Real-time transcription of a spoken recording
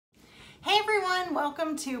everyone,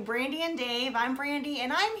 welcome to Brandy and Dave. I'm Brandy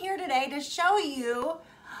and I'm here today to show you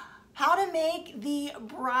how to make the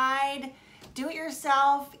bride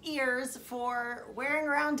do-it-yourself ears for wearing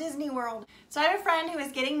around Disney World. So I have a friend who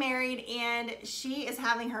is getting married and she is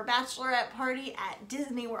having her bachelorette party at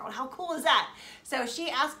Disney World. How cool is that? So she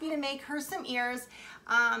asked me to make her some ears.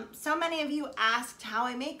 So many of you asked how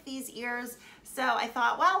I make these ears. So I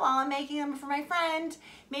thought, well, while I'm making them for my friend,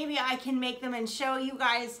 maybe I can make them and show you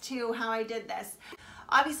guys too how I did this.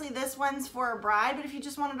 Obviously this one's for a bride, but if you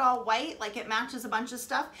just want it all white, like it matches a bunch of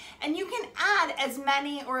stuff, and you can add as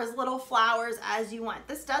many or as little flowers as you want.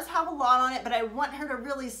 This does have a lot on it, but I want her to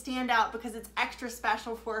really stand out because it's extra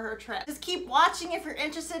special for her trip. Just keep watching if you're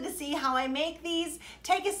interested to see how I make these.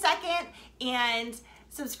 Take a second and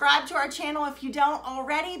subscribe to our channel if you don't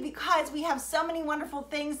already, because we have so many wonderful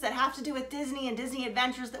things that have to do with Disney and Disney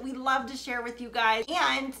adventures that we love to share with you guys.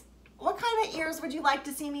 And what kind of ears would you like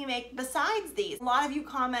to see me make besides these? A lot of you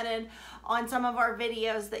commented on some of our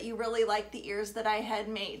videos that you really liked the ears that I had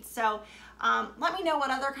made. So let me know what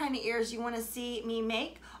other kind of ears you want to see me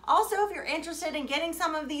make. Also, if you're interested in getting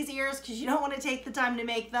some of these ears because you don't want to take the time to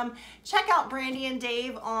make them, check out Brandy and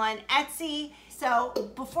Dave on Etsy. So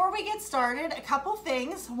before we get started, a couple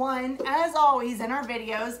things. One, as always in our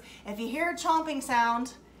videos, if you hear a chomping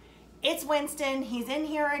sound, it's Winston. He's in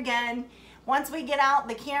here again. Once we get out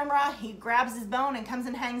the camera, he grabs his bone and comes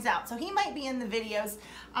and hangs out. So he might be in the videos.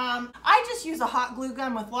 I just use a hot glue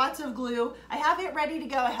gun with lots of glue. I have it ready to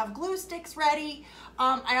go. I have glue sticks ready.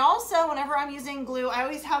 I also, whenever I'm using glue, I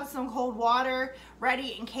always have some cold water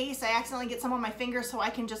ready in case I accidentally get some on my fingers so I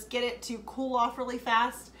can just get it to cool off really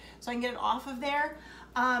fast so I can get it off of there.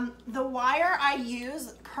 The wire I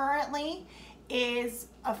use currently is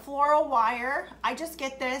a floral wire. I just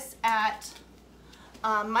get this at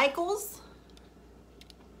Michael's.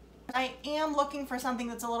 I am looking for something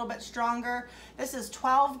that's a little bit stronger. This is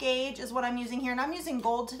 12 gauge is what I'm using here, and I'm using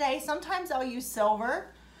gold today. Sometimes I'll use silver.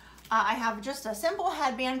 I have just a simple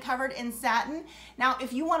headband covered in satin. Now,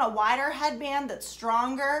 if you want a wider headband that's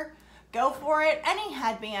stronger, go for it. Any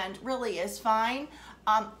headband really is fine.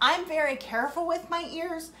 I'm very careful with my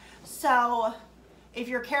ears, so if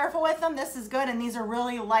you're careful with them, this is good, and these are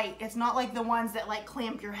really light. It's not like the ones that like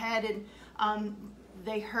clamp your head and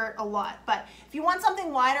they hurt a lot. But if you want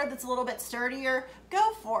something wider that's a little bit sturdier,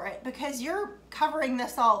 go for it because you're covering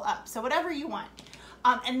this all up. So whatever you want.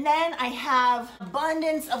 And then I have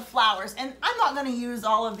abundance of flowers, and I'm not going to use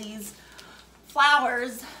all of these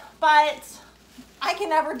flowers, but I can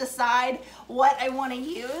never decide what I want to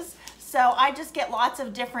use. So I just get lots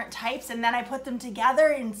of different types and then I put them together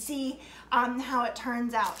and see how it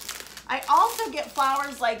turns out. I also get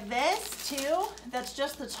flowers like this too. That's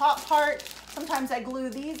just the top part. Sometimes I glue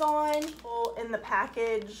these on in the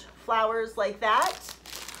package, flowers like that.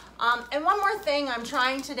 And one more thing I'm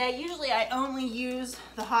trying today, usually I only use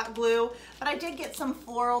the hot glue, but I did get some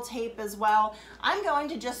floral tape as well. I'm going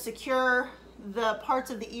to just secure the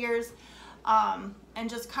parts of the ears and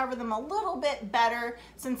just cover them a little bit better.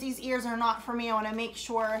 Since these ears are not for me, I want to make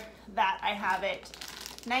sure that I have it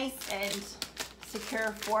nice and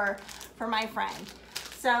secure for my friend.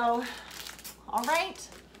 So, all right,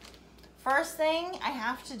 first thing I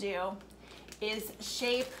have to do is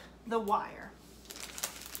shape the wire.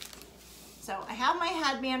 So I have my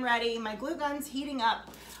headband ready, my glue gun's heating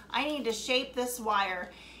up. I need to shape this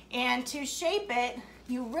wire. And to shape it,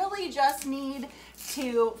 you really just need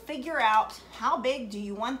to figure out how big do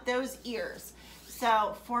you want those ears.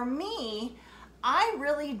 So for me, I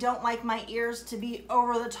really don't like my ears to be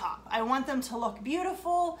over the top. I want them to look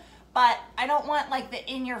beautiful, but I don't want like the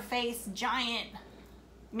in-your-face giant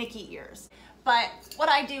Mickey ears. But what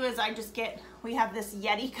I do is I just get, we have this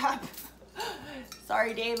Yeti cup.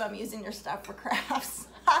 Sorry, Dave, I'm using your stuff for crafts.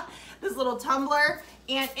 This little tumbler,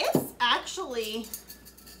 and it's actually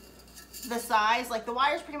the size, like the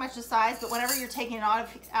wire's pretty much the size, but whenever you're taking it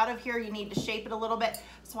out of here, you need to shape it a little bit.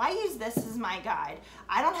 So I use this as my guide.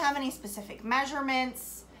 I don't have any specific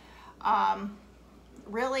measurements.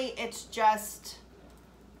 Really, it's just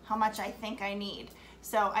how much I think I need.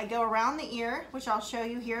 So I go around the ear, which I'll show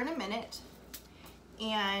you here in a minute,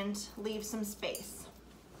 and leave some space.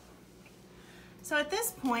 So at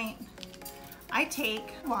this point, I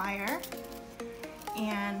take wire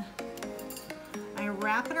and I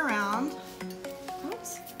wrap it around,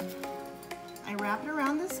 oops, I wrap it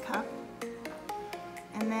around this cup,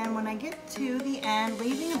 and then when I get to the end,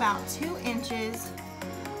 leaving about 2 inches,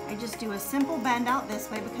 I just do a simple bend out this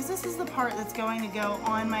way because this is the part that's going to go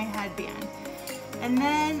on my headband. And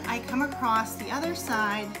then I come across the other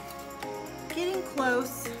side, getting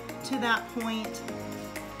close to that point,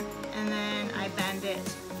 and then I bend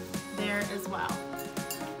it. There here as well.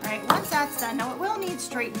 All right, once that's done, now it will need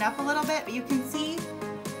straightened up a little bit, but you can see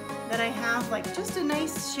that I have like just a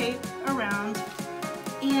nice shape around.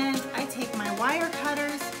 And I take my wire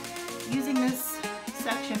cutters using this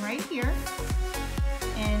section right here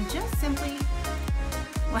and just simply,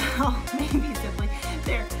 well, maybe simply,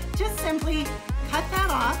 there, just simply cut that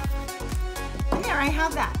off. And there I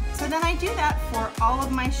have that. So then I do that for all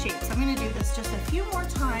of my shapes. I'm gonna do this just a few more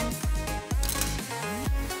times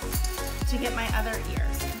to get my other ears.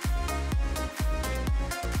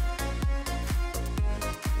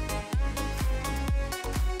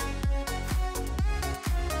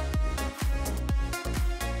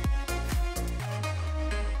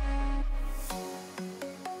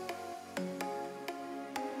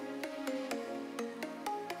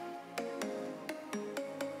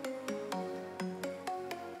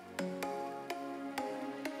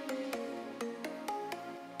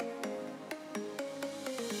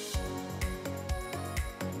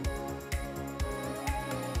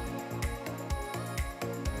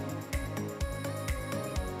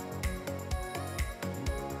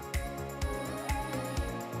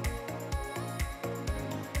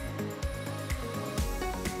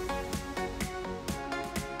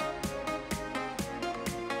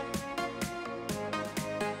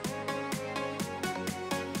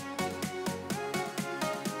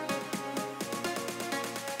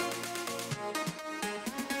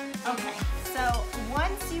 Okay, so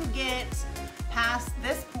once you get past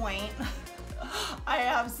this point, I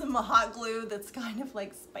have some hot glue that's kind of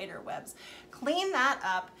like spider webs. Clean that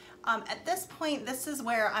up. At this point, this is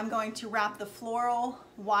where I'm going to wrap the floral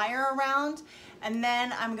wire around, and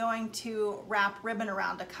then I'm going to wrap ribbon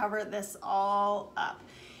around to cover this all up.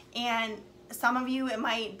 And some of you, it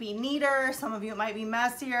might be neater, some of you, it might be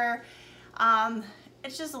messier.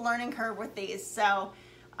 It's just a learning curve with these. So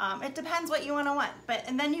it depends what you want.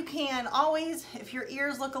 And then you can always, if your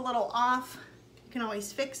ears look a little off, you can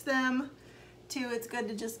always fix them too. It's good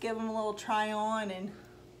to just give them a little try on and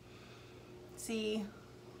see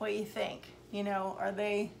what you think. You know, are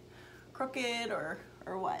they crooked or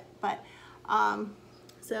what? But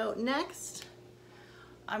so next,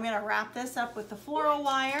 I'm gonna wrap this up with the floral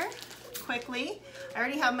wire quickly. I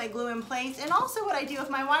already have my glue in place. And also what I do, if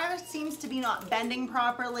my wire seems to be not bending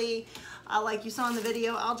properly, like you saw in the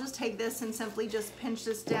video, I'll just take this and simply just pinch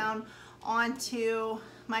this down onto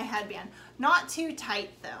my headband. Not too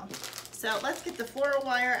tight though. So let's get the floral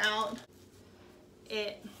wire out.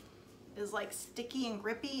 It is like sticky and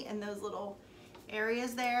grippy in those little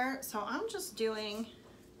areas there. So I'm just doing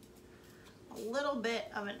a little bit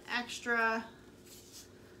of an extra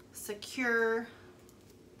securing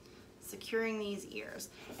these ears.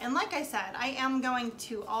 And like I said, I am going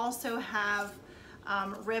to also have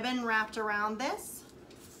ribbon wrapped around this.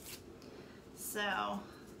 So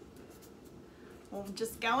we're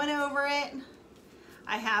just going over it.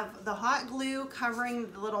 I have the hot glue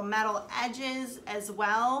covering the little metal edges as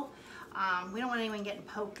well. We don't want anyone getting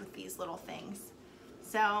poked with these little things.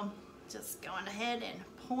 So just going ahead and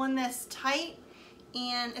pulling this tight,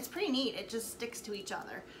 and it's pretty neat. It just sticks to each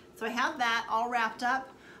other. So I have that all wrapped up.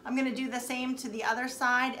 I'm gonna do the same to the other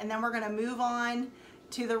side, and then we're gonna move on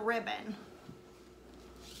to the ribbon.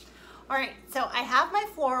 All right, so I have my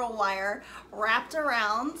floral wire wrapped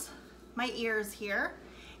around my ears here.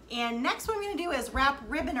 And next what I'm gonna do is wrap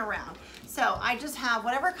ribbon around. So I just have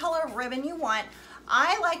whatever color of ribbon you want.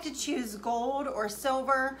 I like to choose gold or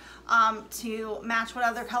silver to match what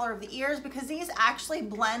other color of the ears, because these actually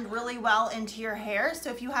blend really well into your hair. So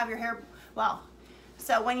if you have your hair,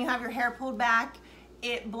 so when you have your hair pulled back,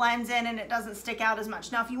 it blends in and it doesn't stick out as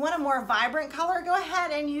much. Now, if you want a more vibrant color, go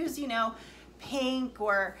ahead and use, you know, pink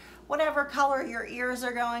or whatever color your ears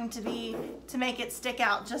are going to be to make it stick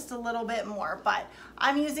out just a little bit more. But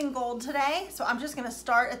I'm using gold today, so I'm just gonna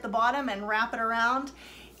start at the bottom and wrap it around,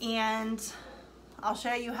 and I'll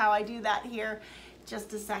show you how I do that here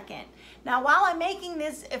just a second. Now, while I'm making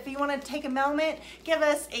this, if you want to take a moment, give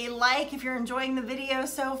us a like if you're enjoying the video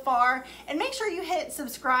so far, and make sure you hit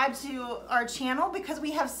subscribe to our channel, because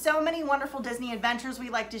we have so many wonderful Disney adventures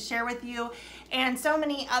we like to share with you, and so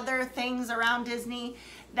many other things around Disney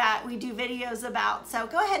that we do videos about. So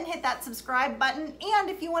go ahead and hit that subscribe button, and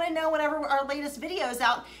if you want to know whenever our latest video is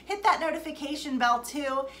out, hit that notification bell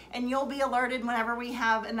too, and you'll be alerted whenever we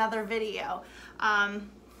have another video.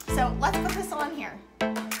 So let's put this on here.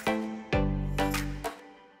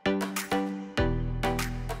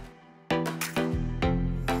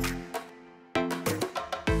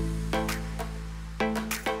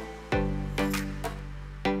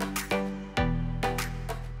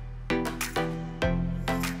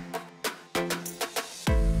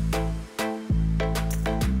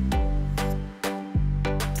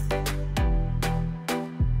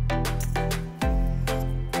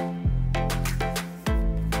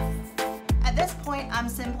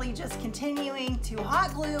 continuing to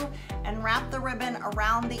hot glue and wrap the ribbon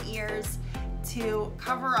around the ears to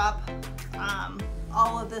cover up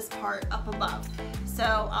all of this part up above.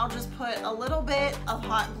 So I'll just put a little bit of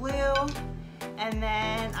hot glue, and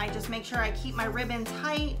then I just make sure I keep my ribbon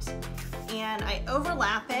tight and I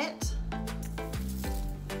overlap it.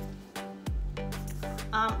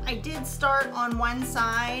 I did start on one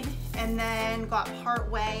side and then got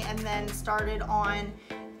part way and then started on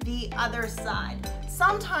the other side.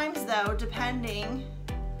 Sometimes though, depending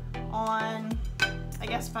on, I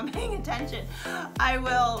guess if I'm paying attention, I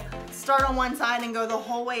will start on one side and go the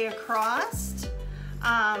whole way across.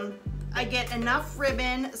 I get enough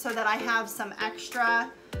ribbon so that I have some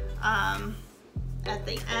extra at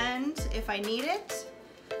the end if I need it.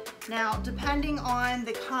 Now, depending on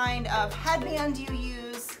the kind of headband you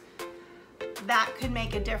use, that could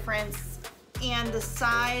make a difference, and the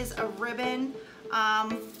size of ribbon,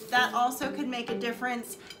 that also could make a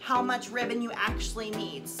difference how much ribbon you actually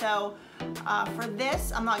need. So for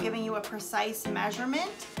this, I'm not giving you a precise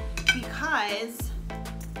measurement because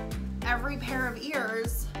every pair of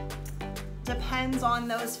ears depends on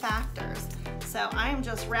those factors. So I'm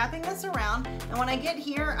just wrapping this around, and when I get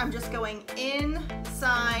here, I'm just going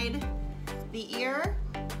inside the ear.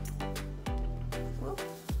 Whoop.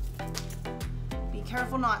 Be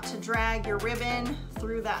careful not to drag your ribbon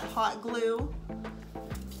through that hot glue.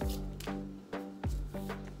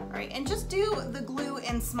 All right, and just do the glue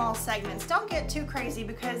in small segments. Don't get too crazy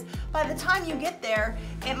because by the time you get there,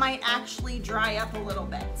 it might actually dry up a little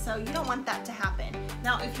bit. So you don't want that to happen.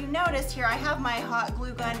 Now, if you notice here, I have my hot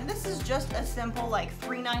glue gun. This is just a simple like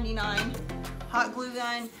 $3.99 hot glue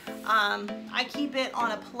gun. I keep it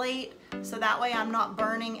on a plate so that way I'm not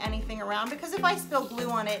burning anything around, because if I spill glue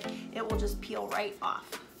on it, it will just peel right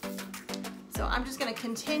off. So I'm just gonna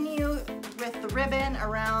continue with the ribbon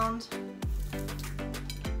around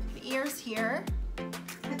ears here.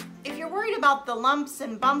 If you're worried about the lumps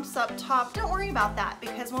and bumps up top, don't worry about that,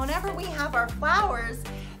 because whenever we have our flowers,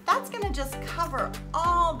 that's gonna just cover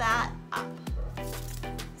all that up.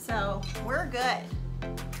 So we're good.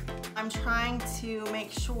 I'm trying to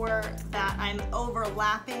make sure that I'm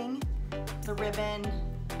overlapping the ribbon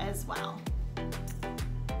as well.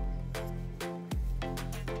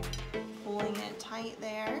 Pulling it tight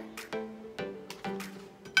there.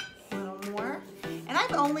 And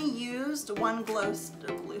I've only used one glue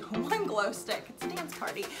stick, it's a dance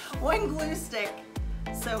party, one glue stick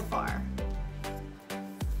so far.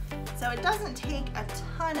 So it doesn't take a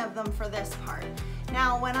ton of them for this part.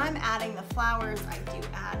 Now when I'm adding the flowers, I do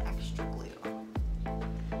add extra glue.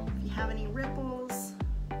 If you have any ripples,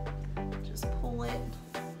 just pull it.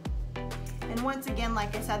 And once again,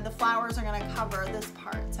 like I said, the flowers are gonna cover this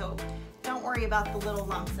part, so don't worry about the little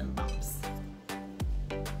lumps and bumps.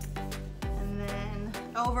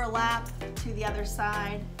 Overlap to the other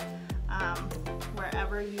side,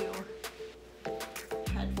 wherever you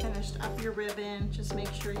had finished up your ribbon. Just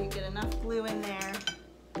make sure you get enough glue in there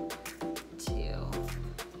to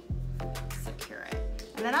secure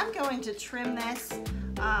it. And then I'm going to trim this,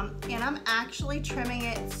 and I'm actually trimming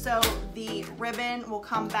it so the ribbon will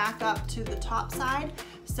come back up to the top side.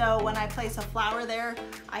 So when I place a flower there,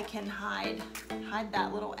 I can hide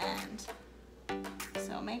that little end.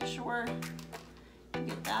 So make sure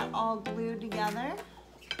get that all glued together.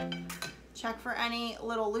 Check for any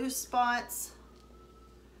little loose spots,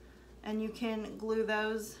 and you can glue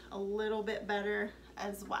those a little bit better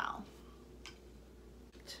as well.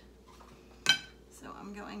 So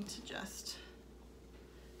I'm going to just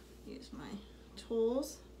use my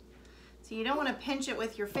tools. So you don't want to pinch it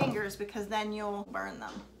with your fingers because then you'll burn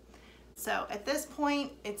them. So at this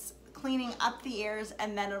point, it's cleaning up the ears,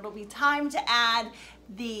 and then it'll be time to add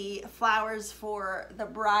the flowers for the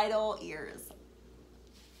bridal ears.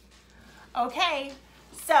 Okay,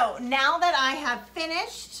 so now that I have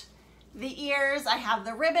finished the ears, I have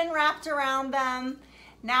the ribbon wrapped around them.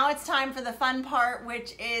 Now it's time for the fun part,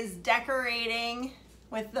 which is decorating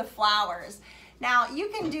with the flowers. Now you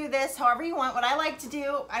can do this however you want. What I like to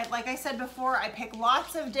do, like I said before, I pick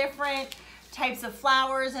lots of different types of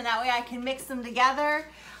flowers, and that way I can mix them together.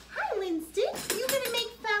 Hi, Winston, you gonna make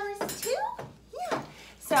flowers too? Yeah.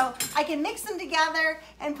 So I can mix them together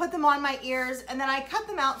and put them on my ears, and then I cut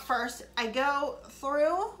them out first. I go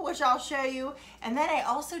through, which I'll show you, and then I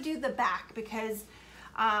also do the back because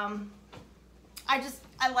I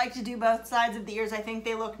like to do both sides of the ears. I think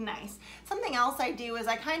they look nice. Something else I do is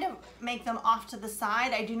I kind of make them off to the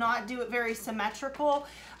side. I do not do it very symmetrical.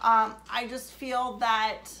 I just feel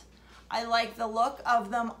that I like the look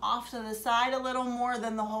of them off to the side a little more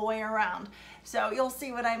than the whole way around. So you'll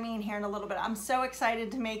see what I mean here in a little bit. I'm so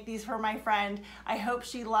excited to make these for my friend. I hope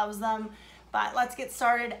she loves them, but let's get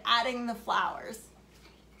started adding the flowers.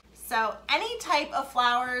 So any type of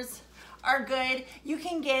flowers are good. You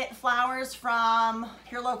can get flowers from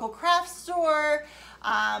your local craft store,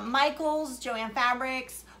 Michael's, Joann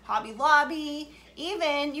Fabrics, Hobby Lobby.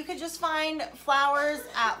 Even you could just find flowers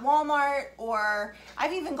at Walmart, or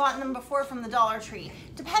I've even gotten them before from the Dollar Tree,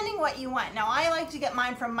 depending what you want. Now I like to get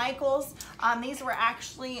mine from Michael's. These were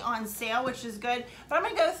actually on sale, which is good. But I'm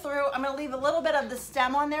gonna go through, I'm gonna leave a little bit of the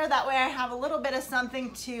stem on there. That way I have a little bit of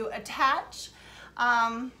something to attach.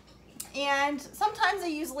 And sometimes I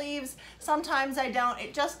use leaves, sometimes I don't.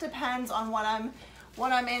 It just depends on what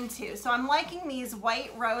I'm into. So I'm liking these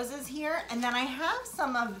white roses here, and then I have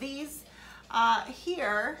some of these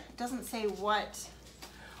here. It doesn't say what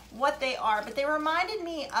they are, but they reminded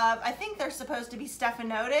me of, I think they're supposed to be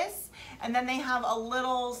stephanotis, and then they have a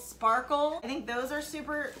little sparkle. I think those are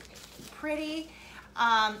super pretty.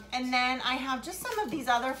 And then I have just some of these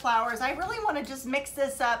other flowers. I really want to just mix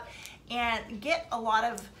this up and get a lot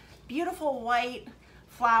of beautiful white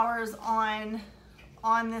flowers on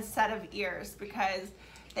this set of ears, because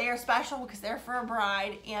they are special, because they're for a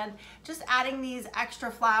bride, and just adding these extra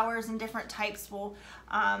flowers and different types will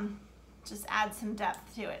just add some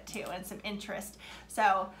depth to it too, and some interest.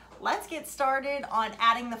 So let's get started on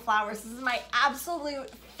adding the flowers. This is my absolute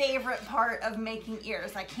favorite part of making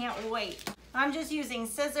ears. I can't wait. I'm just using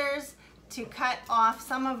scissors to cut off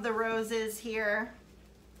some of the roses here.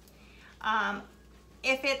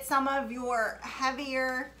 If it's some of your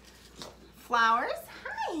heavier flowers,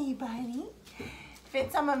 hi buddy. If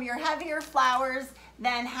it's some of your heavier flowers,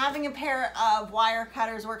 then having a pair of wire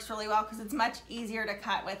cutters works really well, because it's much easier to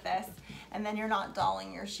cut with this, and then you're not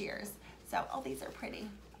dulling your shears. So, oh, these are pretty.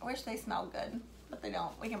 I wish they smelled good, but they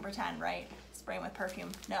don't. We can pretend, right? Spray them with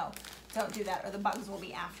perfume. No, don't do that, or the bugs will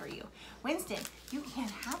be after you. Winston, you can't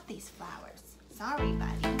have these flowers. Sorry,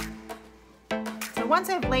 buddy. So once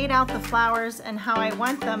I've laid out the flowers and how I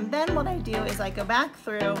want them, then what I do is I go back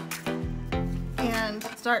through and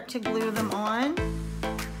start to glue them on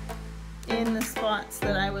in the spots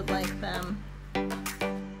that I would like them.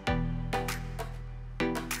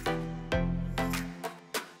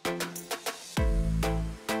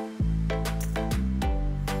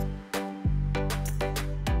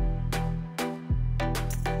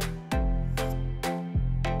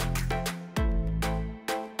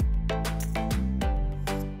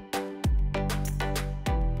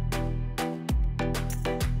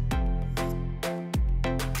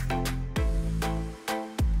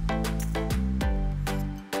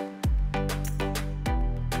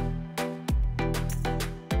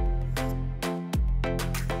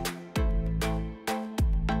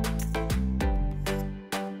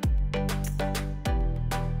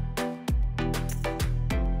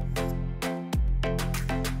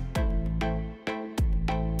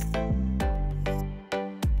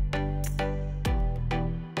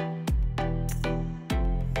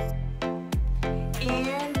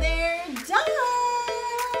 And they're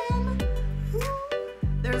done.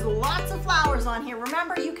 There's lots of flowers on here.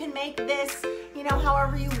 Remember, you can make this, you know,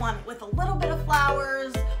 however you want it, with a little bit of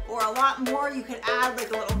flowers or a lot more. You could add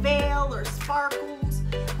like a little veil or sparkles,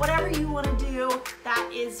 whatever you want to do, that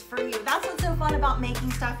is for you. That's what's so fun about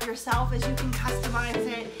making stuff yourself, is you can customize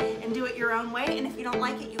it and do it your own way. And if you don't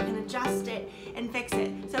like it, you can adjust it and fix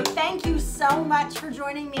it. So thank you so much for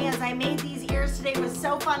joining me as I made these ears today. It was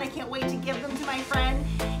so fun. I can't wait to give them to my friend.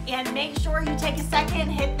 And make sure you take a second,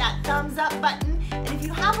 hit that thumbs up button. And if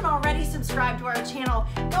you haven't already subscribed to our channel,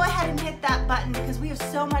 go ahead and hit that button, because we have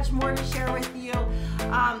so much more to share with you,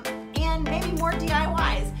 and maybe more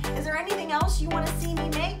DIYs. Is there anything else you want to see me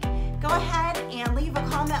make? Go ahead and leave a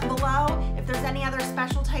comment below if there's any other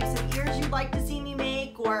special types of ears you'd like to see me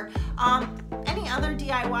make, or any other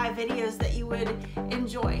DIY videos that you would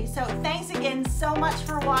enjoy. So thanks again so much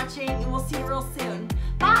for watching, and we'll see you real soon.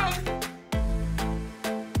 Bye!